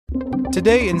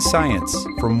Today in Science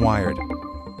from Wired.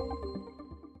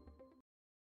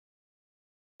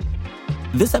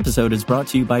 This episode is brought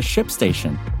to you by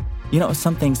ShipStation. You know,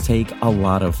 some things take a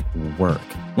lot of work,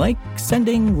 like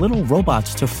sending little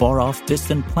robots to far-off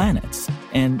distant planets.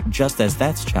 And just as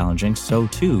that's challenging, so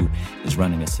too is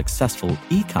running a successful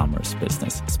e-commerce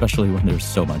business, especially when there's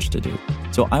so much to do.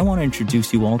 So I want to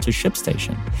introduce you all to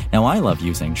ShipStation. Now, I love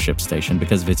using ShipStation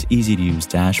because of its easy-to-use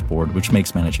dashboard, which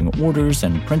makes managing orders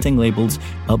and printing labels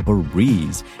a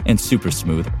breeze and super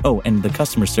smooth. Oh, and the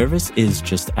customer service is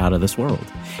just out of this world.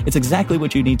 It's exactly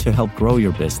what you need to help grow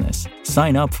your business.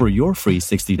 Sign up for your free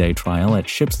 60-day trial at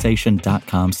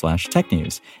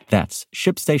shipstation.com/technews. That's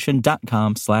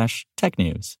shipstation.com/technews.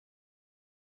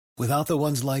 Without the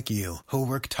ones like you, who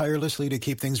work tirelessly to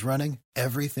keep things running,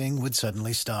 everything would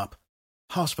suddenly stop.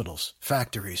 Hospitals,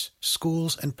 factories,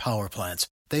 schools, and power plants,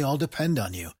 they all depend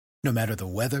on you. No matter the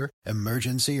weather,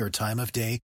 emergency, or time of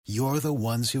day, you're the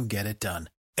ones who get it done.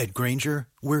 At Grainger,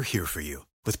 we're here for you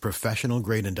with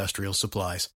professional-grade industrial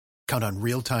supplies. Count on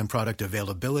real-time product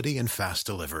availability and fast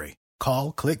delivery.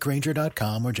 Call, click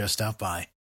Grainger.com, or just stop by.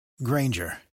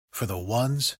 Grainger, for the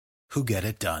ones who get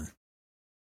it done.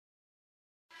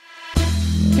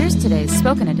 Here's today's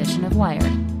spoken edition of Wired.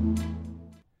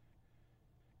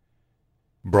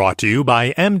 Brought to you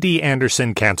by MD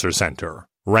Anderson Cancer Center,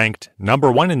 ranked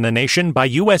 #1 in the nation by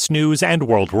U.S. News and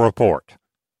World Report.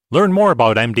 Learn more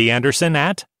about MD Anderson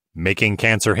at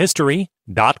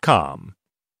makingcancerhistory.com.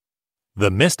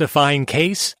 The Mystifying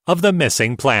Case of the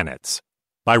Missing Planets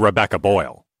by Rebecca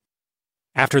Boyle.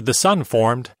 After the sun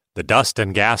formed, the dust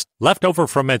and gas left over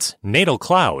from its natal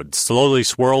cloud slowly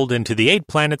swirled into the 8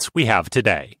 planets we have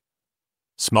today.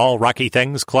 Small rocky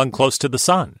things clung close to the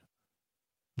sun.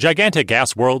 Gigantic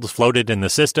gas worlds floated in the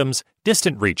system's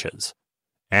distant reaches.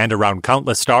 And around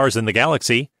countless stars in the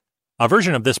galaxy, a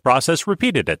version of this process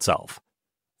repeated itself,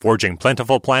 forging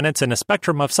plentiful planets in a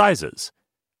spectrum of sizes,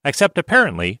 except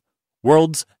apparently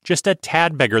worlds just a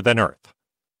tad bigger than Earth.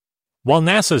 While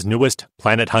NASA's newest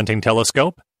planet-hunting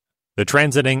telescope, the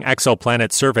Transiting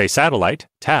Exoplanet Survey Satellite,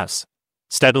 TESS,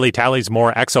 steadily tallies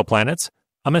more exoplanets,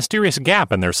 a mysterious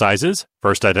gap in their sizes,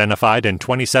 first identified in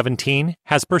 2017,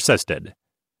 has persisted.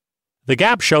 The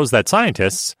gap shows that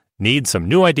scientists need some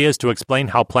new ideas to explain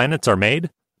how planets are made,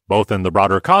 both in the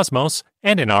broader cosmos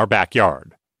and in our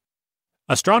backyard.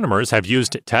 Astronomers have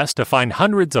used TESS to find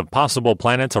hundreds of possible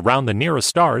planets around the nearest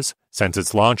stars since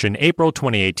its launch in April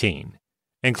 2018,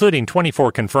 including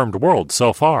 24 confirmed worlds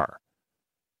so far.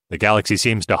 The galaxy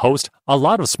seems to host a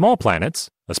lot of small planets,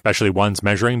 especially ones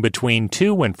measuring between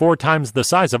 2 and 4 times the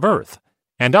size of Earth,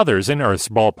 and others in Earth's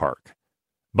ballpark.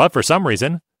 But for some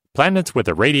reason, planets with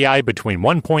a radii between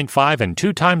 1.5 and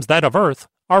 2 times that of Earth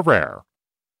are rare.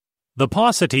 The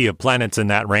paucity of planets in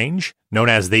that range, known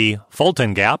as the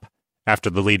Fulton Gap, after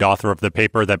the lead author of the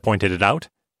paper that pointed it out,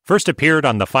 first appeared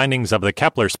on the findings of the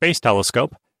Kepler Space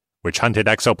Telescope, which hunted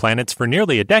exoplanets for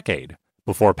nearly a decade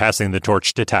before passing the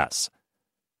torch to TESS.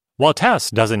 While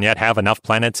TESS doesn't yet have enough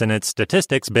planets in its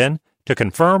statistics bin to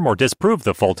confirm or disprove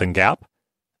the Fulton Gap,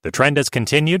 the trend has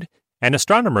continued, and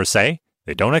astronomers say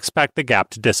they don't expect the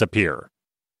gap to disappear.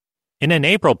 In an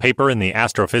April paper in the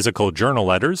Astrophysical Journal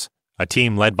Letters, a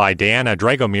team led by Diana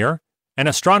Dragomir, an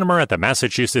astronomer at the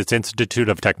Massachusetts Institute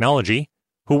of Technology,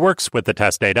 who works with the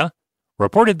TESS data,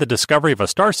 reported the discovery of a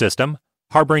star system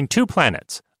harboring 2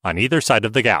 planets on either side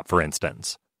of the gap, for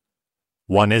instance.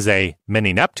 One is a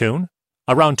mini-Neptune,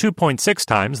 around 2.6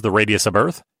 times the radius of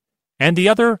Earth, and the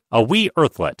other a wee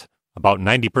Earthlet, about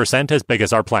 90% as big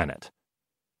as our planet.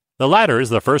 The latter is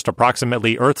the first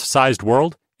approximately Earth-sized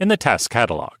world in the TESS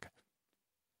catalog.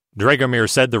 Dragomir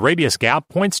said the radius gap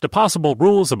points to possible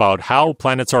rules about how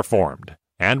planets are formed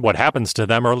and what happens to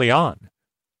them early on.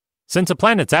 Since a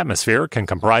planet's atmosphere can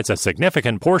comprise a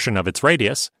significant portion of its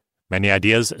radius, many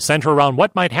ideas center around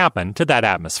what might happen to that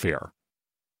atmosphere.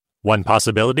 One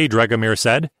possibility, Dragomir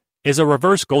said, is a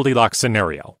reverse Goldilocks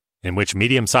scenario, in which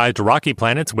medium-sized rocky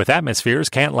planets with atmospheres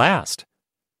can't last.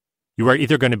 You are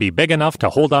either going to be big enough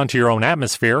to hold on to your own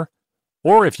atmosphere,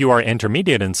 or if you are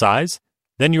intermediate in size,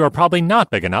 then you are probably not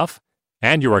big enough,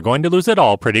 and you are going to lose it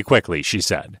all pretty quickly, she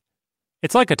said.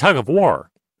 It's like a tug of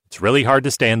war. It's really hard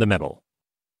to stay in the middle.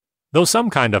 Though some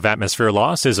kind of atmosphere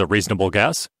loss is a reasonable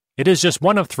guess, it is just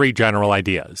one of 3 general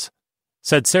ideas,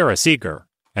 said Sarah Seeger,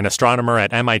 an astronomer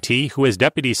at MIT who is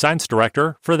deputy science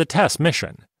director for the TESS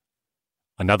mission.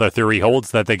 Another theory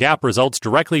holds that the gap results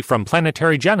directly from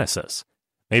planetary genesis,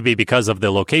 maybe because of the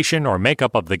location or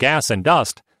makeup of the gas and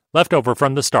dust left over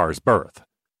from the star's birth.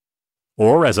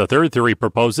 Or, as a third theory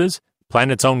proposes,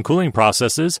 planets' own cooling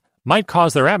processes might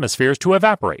cause their atmospheres to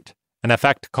evaporate, an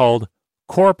effect called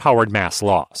core-powered mass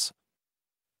loss.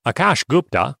 Akash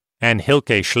Gupta and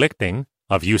Hilke Schlichting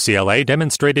of UCLA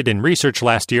demonstrated in research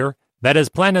last year that as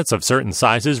planets of certain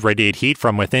sizes radiate heat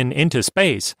from within into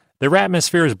space, their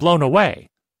atmosphere is blown away,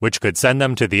 which could send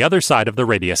them to the other side of the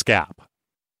radius gap.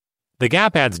 The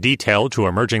gap adds detail to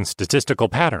emerging statistical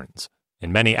patterns.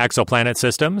 In many exoplanet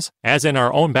systems, as in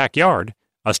our own backyard,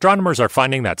 astronomers are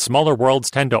finding that smaller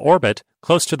worlds tend to orbit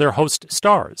close to their host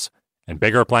stars, and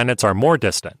bigger planets are more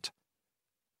distant.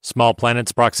 Small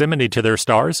planets' proximity to their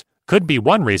stars could be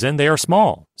one reason they are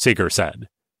small, Seeger said.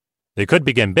 They could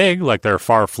begin big like their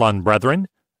far-flung brethren,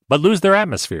 but lose their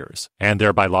atmospheres, and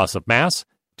thereby loss of mass,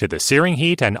 to the searing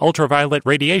heat and ultraviolet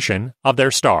radiation of their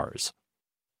stars.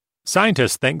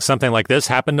 Scientists think something like this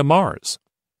happened to Mars.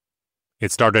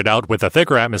 It started out with a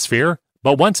thicker atmosphere,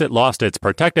 but once it lost its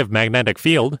protective magnetic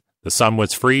field, the sun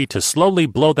was free to slowly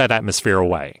blow that atmosphere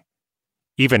away.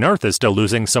 Even Earth is still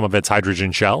losing some of its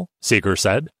hydrogen shell, Seeger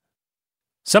said.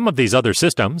 Some of these other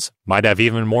systems might have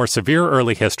even more severe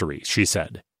early histories, she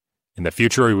said. In the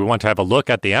future, we want to have a look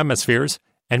at the atmospheres,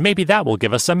 and maybe that will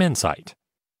give us some insight.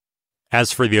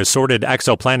 As for the assorted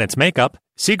exoplanets' makeup,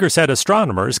 Seeger said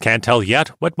astronomers can't tell yet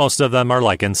what most of them are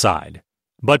like inside.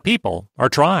 But people are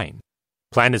trying.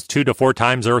 Planets 2 to 4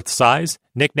 times Earth's size,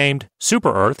 nicknamed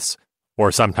super-Earths,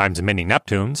 or sometimes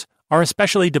mini-Neptunes, are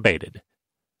especially debated.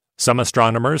 Some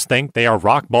astronomers think they are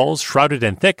rock balls shrouded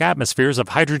in thick atmospheres of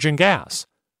hydrogen gas,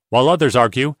 while others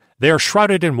argue they are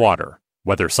shrouded in water,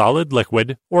 whether solid,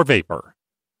 liquid, or vapor.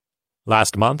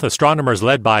 Last month, astronomers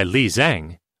led by Li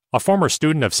Zhang, a former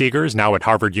student of Seeger's now at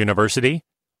Harvard University,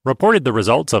 reported the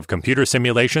results of computer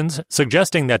simulations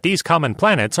suggesting that these common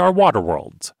planets are water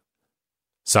worlds.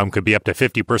 Some could be up to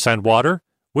 50% water,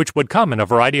 which would come in a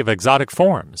variety of exotic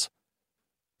forms.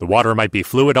 The water might be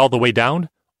fluid all the way down,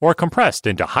 or compressed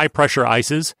into high-pressure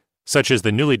ices, such as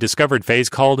the newly discovered phase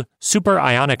called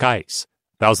superionic ice,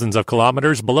 thousands of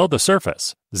kilometers below the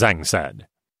surface, Zhang said.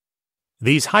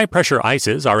 These high-pressure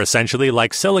ices are essentially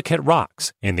like silicate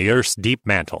rocks in the Earth's deep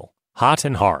mantle, hot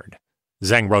and hard,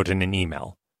 Zhang wrote in an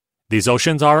email. These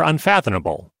oceans are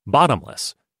unfathomable,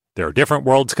 bottomless. They are different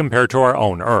worlds compared to our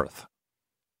own Earth.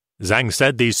 Zhang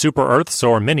said these super-Earths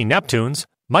or mini-Neptunes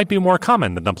might be more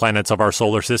common than the planets of our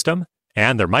solar system,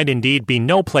 and there might indeed be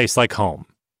no place like home.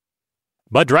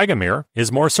 But Dragomir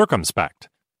is more circumspect.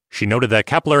 She noted that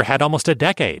Kepler had almost a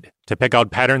decade to pick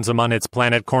out patterns among its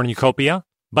planet cornucopia,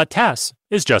 but TESS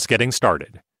is just getting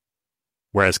started.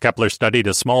 Whereas Kepler studied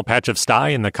a small patch of sky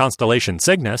in the constellation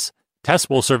Cygnus, TESS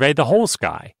will survey the whole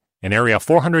sky, an area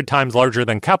 400 times larger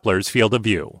than Kepler's field of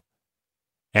view.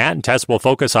 And TESS will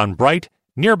focus on bright,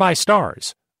 nearby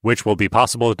stars, which will be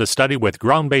possible to study with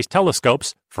ground-based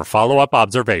telescopes for follow-up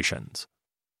observations.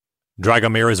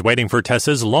 Dragomir is waiting for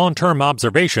TESS's long-term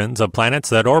observations of planets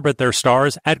that orbit their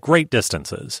stars at great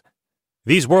distances.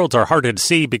 These worlds are harder to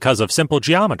see because of simple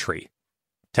geometry.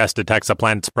 TESS detects a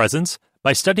planet's presence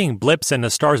by studying blips in a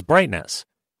star's brightness,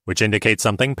 which indicates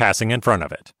something passing in front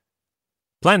of it.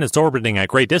 Planets orbiting at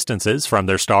great distances from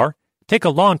their star take a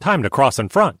long time to cross in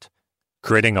front,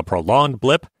 creating a prolonged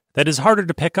blip that is harder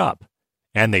to pick up,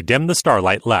 and they dim the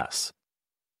starlight less.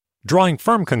 Drawing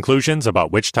firm conclusions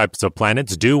about which types of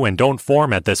planets do and don't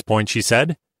form at this point, she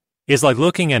said, is like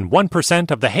looking in 1%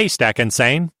 of the haystack and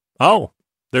saying, oh,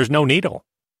 there's no needle.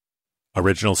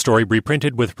 Original story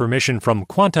reprinted with permission from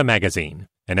Quanta magazine,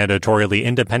 an editorially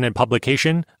independent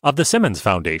publication of the Simmons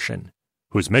Foundation,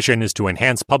 whose mission is to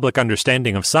enhance public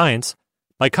understanding of science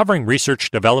by covering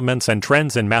research developments and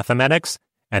trends in mathematics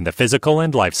and the physical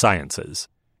and life sciences.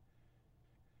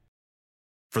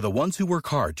 For the ones who work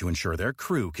hard to ensure their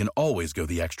crew can always go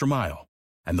the extra mile,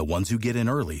 and the ones who get in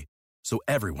early so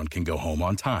everyone can go home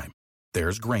on time,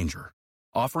 there's Grainger,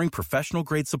 offering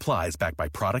professional-grade supplies backed by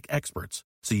product experts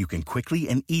so you can quickly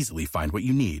and easily find what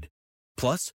you need.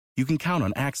 Plus, you can count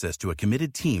on access to a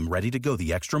committed team ready to go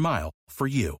the extra mile for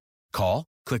you. Call,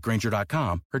 click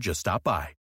Grainger.com, or just stop by.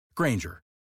 Grainger,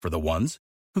 for the ones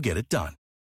who get it done.